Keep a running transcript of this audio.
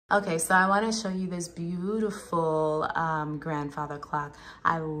Okay, so I want to show you this beautiful grandfather clock.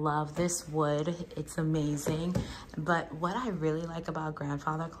 I love this wood. It's amazing. But what I really like about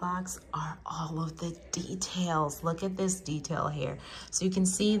grandfather clocks are all of the details. Look at this detail here. So you can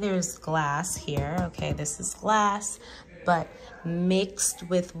see there's glass here. Okay, this is glass, but mixed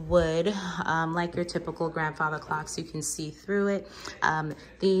with wood, like your typical grandfather clocks. You can see through it.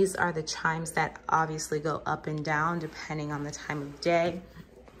 These are the chimes that obviously go up and down depending on the time of day.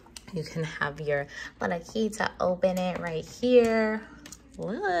 You can have your little key to open it right here.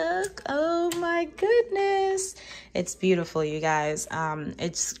 Look, oh my goodness. It's beautiful, you guys.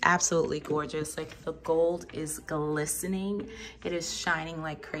 It's absolutely gorgeous. Like the gold is glistening. It is shining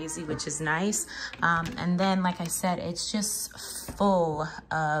like crazy, which is nice. And then, like I said, it's just full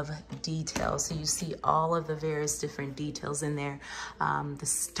of details. So you see all of the various different details in there. The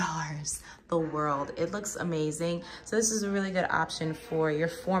stars, the world. It looks amazing. So this is a really good option for your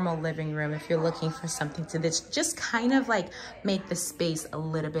formal living room if you're looking for something to just kind of like make the space a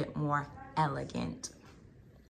little bit more elegant.